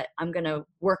around, but I'm going to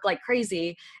work like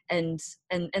crazy and,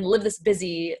 and live this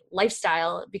busy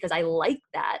lifestyle because I like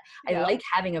that. I Yep. like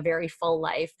having a very full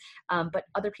life. But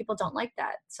other people don't like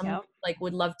that. Some Yep.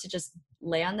 would love to just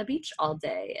lay on the beach all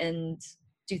day and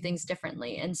do things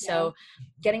differently. And Yep. so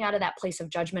getting out of that place of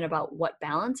judgment about what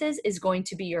balance is going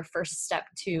to be your first step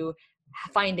to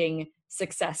finding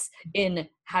success in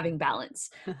having balance.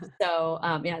 So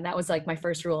that was like my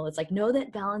first rule. It's like, know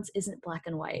that balance isn't black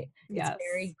and white. It's Yes.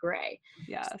 very gray.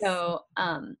 Yes. So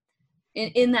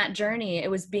in that journey,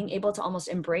 it was being able to almost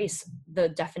embrace the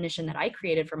definition that I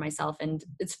created for myself. And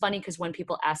it's funny because when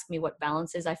people ask me what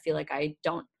balance is, I feel like I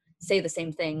don't say the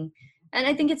same thing. And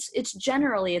I think it's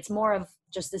generally, it's more of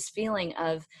just this feeling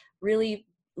of really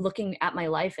looking at my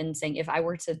life and saying, if I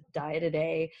were to die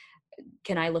today,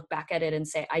 can I look back at it and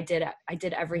say, I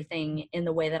did everything in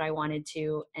the way that I wanted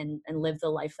to, and live the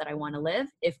life that I want to live?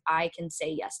 If I can say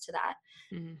yes to that,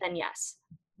 Mhm. then yes,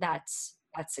 that's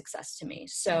success to me.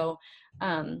 So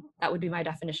that would be my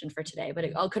definition for today. But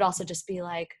it could also just be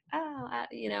like,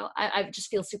 I just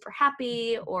feel super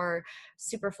happy or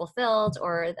super fulfilled,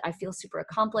 or I feel super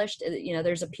accomplished.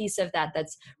 There's a piece of that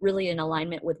that's really in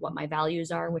alignment with what my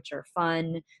values are, which are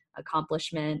fun,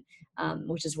 accomplishment,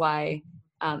 which is why,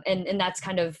 and that's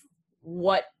kind of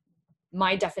what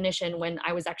my definition when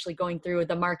I was actually going through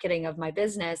the marketing of my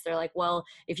business. They're like, well,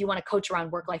 if you want to coach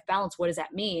around work-life balance, what does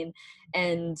that mean?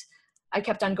 And I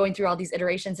kept on going through all these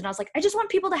iterations, and I was like, I just want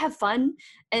people to have fun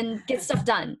and get stuff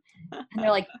done. And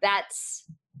they're like, that's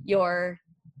your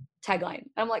tagline.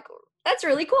 I'm like, that's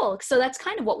really cool. So that's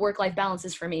kind of what work-life balance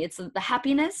is for me. It's the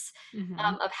happiness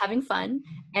Mhm. of having fun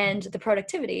and the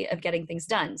productivity of getting things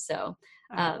done. So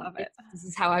I love it. this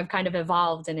is how I've kind of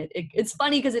evolved. And it's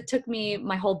funny because it took me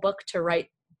my whole book to write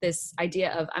this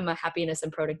idea of I'm a happiness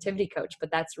and productivity coach,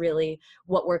 but that's really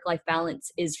what work-life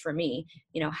balance is for me.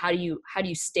 How do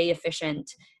you stay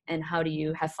efficient, and how do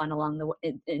you have fun along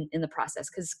the in the process?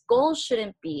 Because goals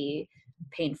shouldn't be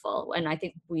painful, and I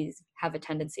think we have a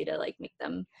tendency to make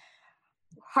them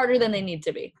harder than they need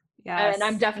to be, and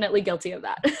I'm Yes. definitely guilty of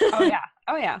that. Oh yeah.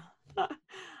 Oh yeah.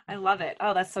 I love it.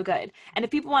 Oh, that's so good. And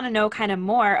if people want to know kind of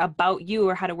more about you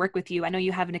or how to work with you, I know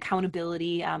you have an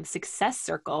accountability success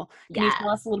circle. Can you Yeah. tell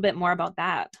us a little bit more about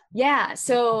that? Yeah.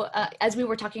 So as we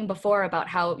were talking before about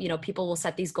how, people will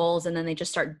set these goals and then they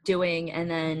just start doing, and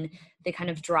then they kind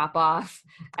of drop off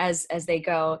as they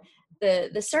go.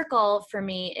 The circle for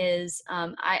me is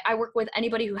I work with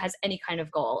anybody who has any kind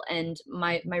of goal. And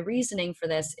my reasoning for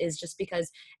this is just because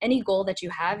any goal that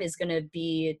you have is going to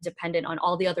be dependent on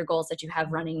all the other goals that you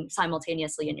have running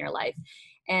simultaneously in your life.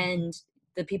 And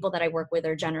the people that I work with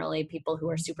are generally people who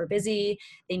are super busy.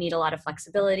 They need a lot of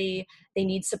flexibility. They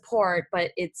need support,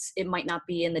 but it might not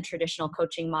be in the traditional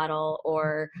coaching model,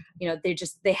 or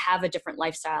they have a different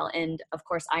lifestyle. And of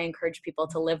course, I encourage people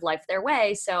to live life their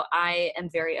way. So I am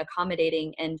very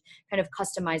accommodating and kind of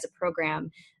customize a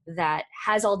program that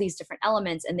has all these different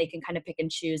elements, and they can kind of pick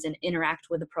and choose and interact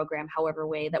with the program however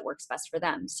way that works best for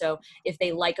them. So if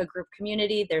they like a group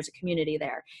community, there's a community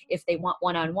there. If they want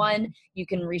one-on-one, you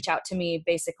can reach out to me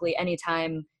basically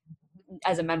anytime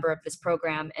as a member of this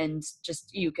program, and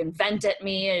just, you can vent at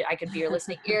me. I could be your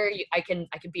listening ear. I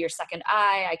could be your second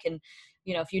eye. I can,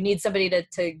 if you need somebody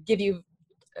to give you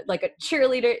like a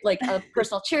cheerleader, like a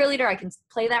personal cheerleader, I can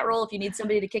play that role. If you need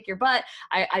somebody to kick your butt,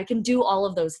 I can do all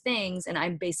of those things. And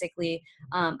I'm basically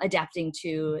adapting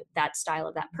to that style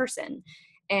of that person.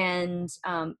 And,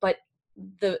 but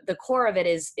the core of it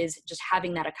is just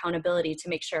having that accountability to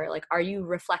make sure, like, are you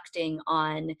reflecting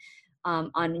on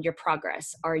your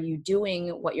progress? Are you doing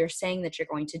what you're saying that you're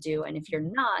going to do? And if you're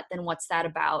not, then what's that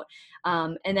about?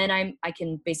 And then I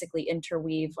can basically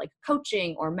interweave like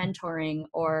coaching or mentoring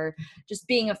or just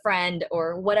being a friend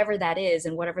or whatever that is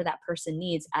and whatever that person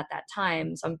needs at that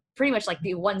time. So I'm pretty much like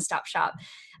the one-stop shop.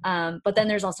 But then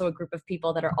there's also a group of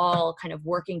people that are all kind of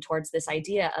working towards this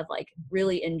idea of like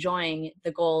really enjoying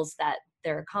the goals that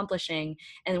they're accomplishing,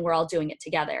 and we're all doing it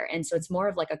together. And so it's more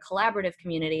of like a collaborative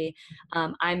community.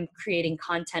 I'm creating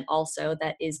content also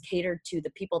that is catered to the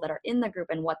people that are in the group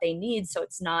and what they need. So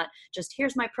it's not just,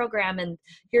 here's my program and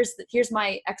here's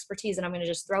my expertise and I'm going to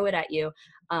just throw it at you.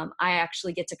 I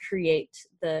actually get to create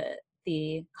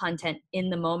the content in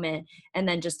the moment, and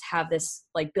then just have this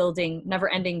like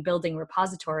never-ending building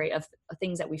repository of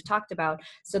things that we've talked about,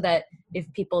 so that if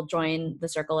people join the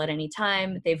circle at any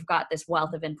time, they've got this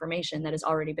wealth of information that has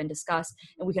already been discussed,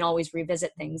 and we can always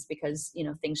revisit things because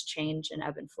things change and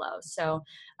ebb and flow. So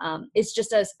it's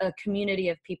just a community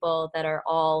of people that are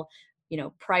all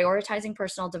prioritizing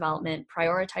personal development,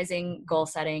 prioritizing goal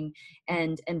setting,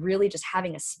 and really just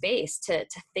having a space to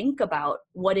think about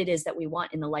what it is that we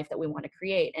want in the life that we want to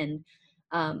create. And,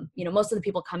 most of the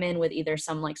people come in with either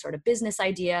some like sort of business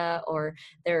idea, or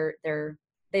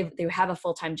they have a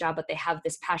full-time job, but they have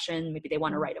this passion. Maybe they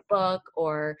want to write a book,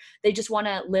 or they just want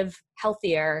to live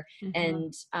healthier.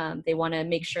 Mm-hmm. And they want to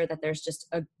make sure that there's just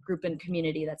a group and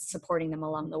community that's supporting them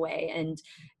along the way. And,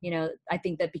 I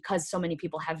think that because so many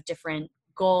people have different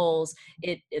goals,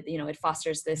 it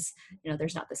fosters this,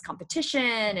 there's not this competition,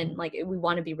 and like we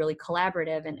want to be really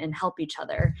collaborative and help each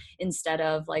other, instead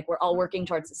of like we're all working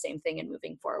towards the same thing and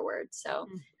moving forward. So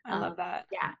I love that.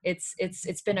 Yeah,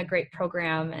 it's been a great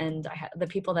program, and the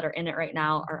people that are in it right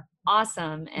now are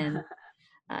awesome. And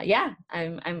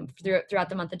I'm throughout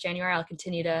the month of January, I'll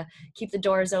continue to keep the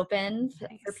doors open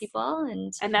for people.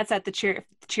 And that's at the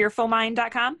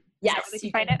cheerfulmind.com. Yes, you can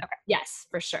find it. Okay. Yes,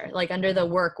 for sure. Like under the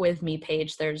Work With Me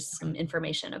page, there's some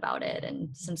information about it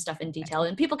and some stuff in detail.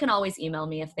 And people can always email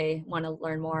me if they want to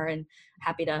learn more, and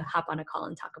happy to hop on a call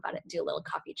and talk about it, do a little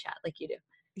coffee chat like you do.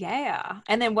 Yeah.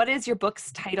 And then what is your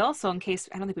book's title? So in case,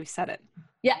 I don't think we've said it.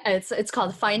 Yeah, it's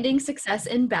called Finding Success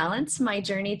in Balance: My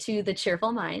Journey to the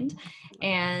Cheerful Mind.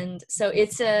 And so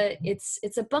it's a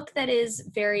book that is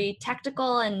very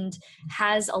tactical and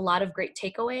has a lot of great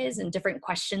takeaways and different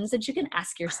questions that you can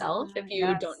ask yourself if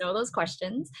you don't know those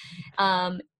questions.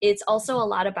 It's also a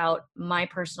lot about my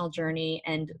personal journey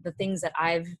and the things that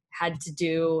I've had to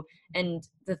do, and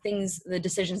the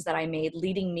decisions that I made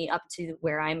leading me up to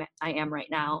where I am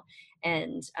right now.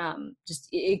 And just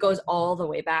it goes all the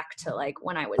way back to like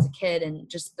when I was a kid, and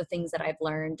just the things that I've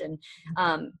learned. And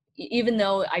even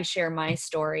though I share my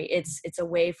story, it's a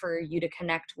way for you to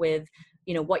connect with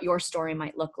what your story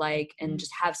might look like, and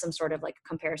just have some sort of like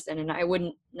comparison. And I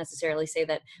wouldn't necessarily say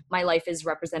that my life is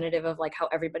representative of like how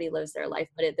everybody lives their life,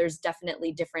 but there's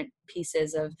definitely different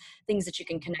pieces of things that you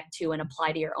can connect to and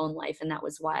apply to your own life. And that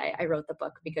was why I wrote the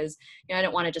book, because I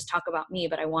don't want to just talk about me,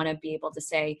 but I want to be able to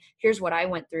say, here's what I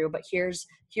went through, but here's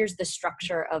the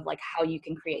structure of like how you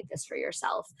can create this for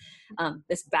yourself,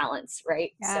 this balance,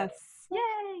 right? Yes. So,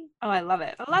 yay! Oh, I love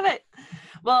it. I love it.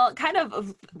 Well, kind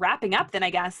of wrapping up then,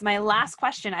 I guess, my last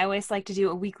question, I always like to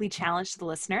do a weekly challenge to the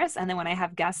listeners. And then when I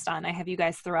have guests on, I have you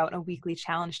guys throw out a weekly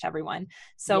challenge to everyone.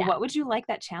 So what would you like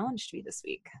that challenge to be this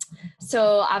week?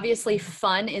 So obviously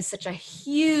fun is such a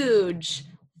huge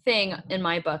thing in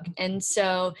my book. And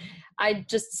so I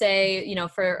just say,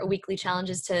 for a weekly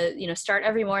challenge is to, start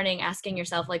every morning asking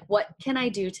yourself, like, what can I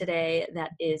do today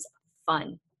that is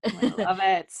fun? I love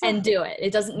it. And do it.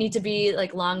 It doesn't need to be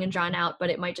like long and drawn out, but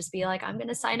it might just be like, I'm going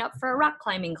to sign up for a rock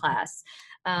climbing class,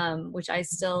 which I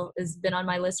still has been on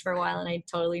my list for a while and I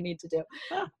totally need to do.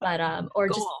 But, or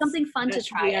Goals. Just something fun to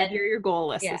try. Add your goal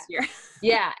list this year.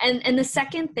 Yeah. And the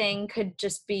second thing could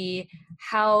just be,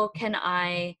 how can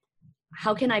I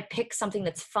how can I pick something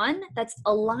that's fun, that's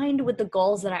aligned with the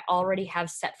goals that I already have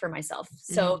set for myself?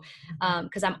 So,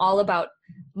 because I'm all about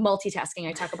multitasking.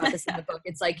 I talk about this in the book.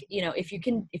 It's like, if you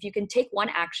can take one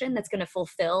action that's going to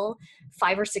fulfill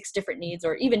 5 or 6 different needs,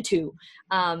 or even 2,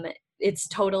 it's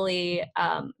totally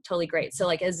great. So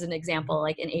like, as an example,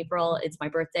 like in April, it's my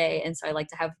birthday. And so I like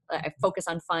to I focus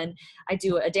on fun. I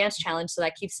do a dance challenge. So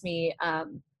that keeps me,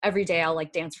 every day I'll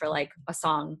like dance for like a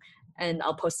song, and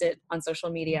I'll post it on social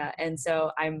media. And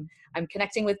so I'm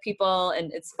connecting with people,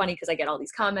 and it's funny because I get all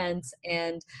these comments,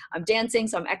 and I'm dancing,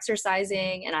 so I'm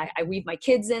exercising, and I weave my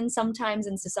kids in sometimes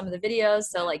into some of the videos,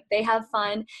 so like they have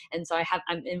fun. And so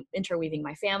I'm interweaving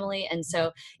my family. And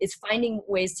so it's finding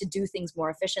ways to do things more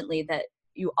efficiently that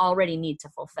you already need to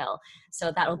fulfill.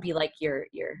 So that'll be like your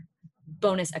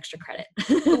bonus extra credit.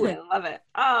 Ooh, I love it.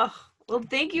 Oh, well,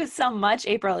 thank you so much,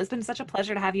 April. It's been such a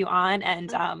pleasure to have you on.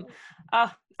 And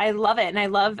I love it.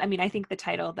 And I think the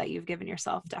title that you've given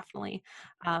yourself definitely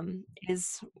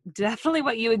is definitely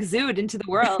what you exude into the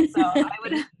world. So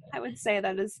I would say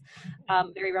that is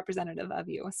very representative of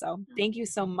you. So thank you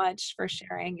so much for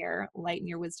sharing your light and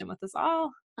your wisdom with us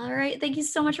all. All right. Thank you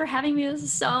so much for having me. This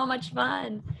was so much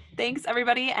fun. Thanks,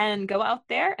 everybody. And go out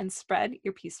there and spread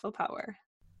your peaceful power.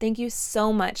 Thank you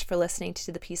so much for listening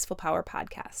to the Peaceful Power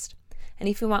podcast. And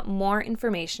if you want more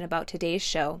information about today's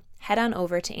show, head on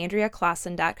over to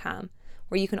AndreaClaassen.com,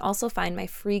 where you can also find my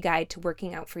free guide to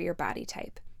working out for your body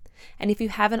type. And if you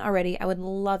haven't already, I would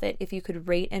love it if you could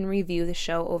rate and review the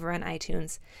show over on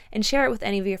iTunes and share it with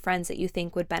any of your friends that you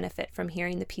think would benefit from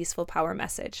hearing the Peaceful Power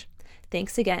message.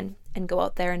 Thanks again, and go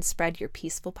out there and spread your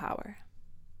peaceful power.